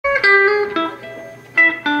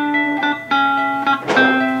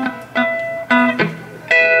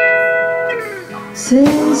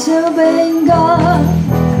Since you've been gone,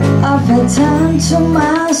 I've had time to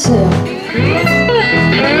myself. Have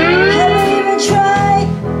you even tried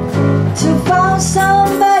to find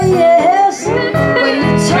somebody else? When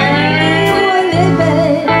you told me you were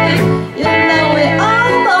leaving, you know we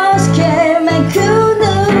almost came and good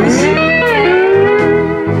news.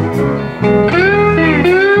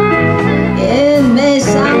 It may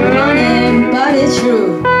sound funny, but it's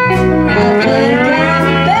true. I think I'm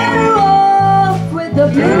better off with the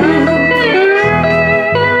blues.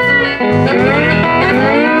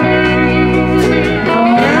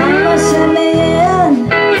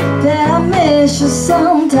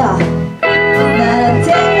 Sometimes not a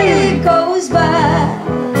day goes by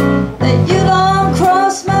that you don't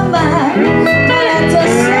cross my mind, but at the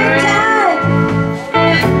same time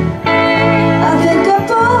I think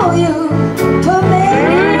about you for me.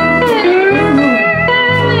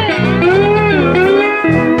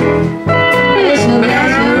 It's your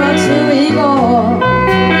leisure or too evil.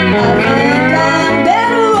 I think I'm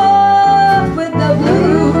better off with the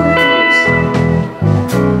blues.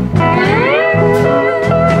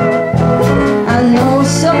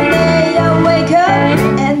 Someday I'll wake up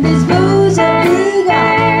and these blues will be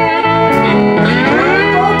gone. I'll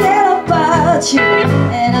forget about you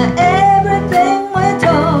and everything went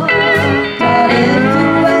on. But if you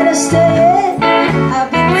were to stay, I'll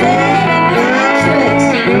be dead in my tracks.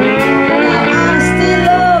 Now I still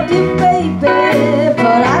love you, baby,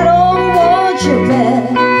 but I don't want you back.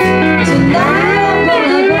 Tonight I'm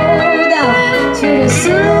gonna go down to the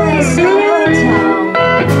silly side of town.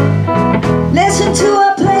 Listen to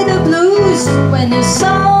when your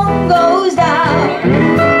song goes down,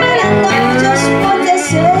 and I know just what they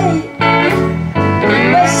say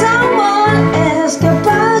when someone asks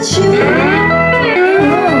about you.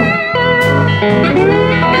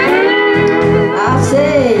 I'll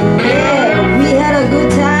say, yeah, we had a good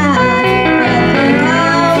time, but I think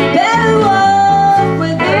I'm better off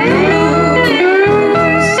with the blues.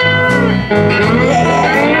 Yeah.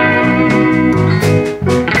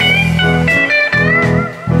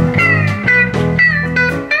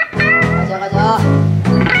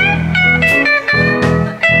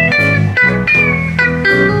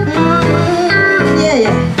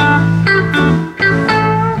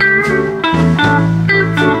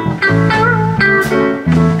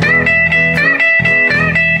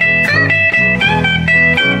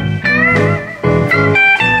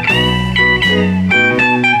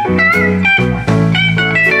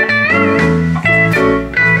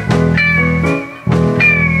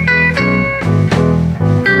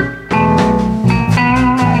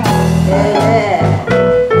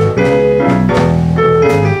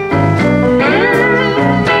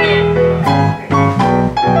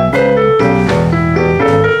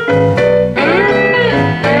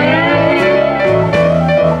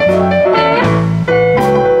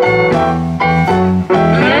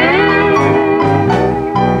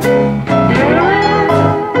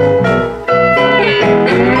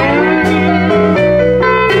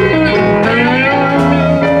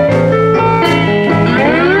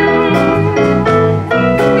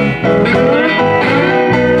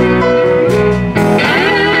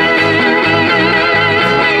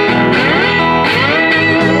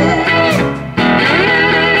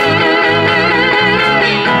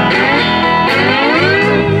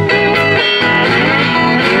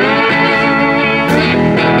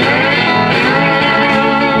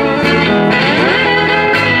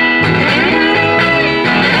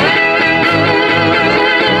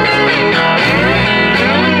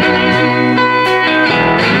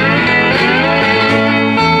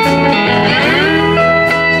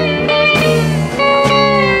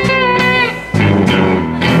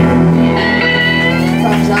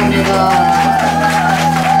 감사합니다.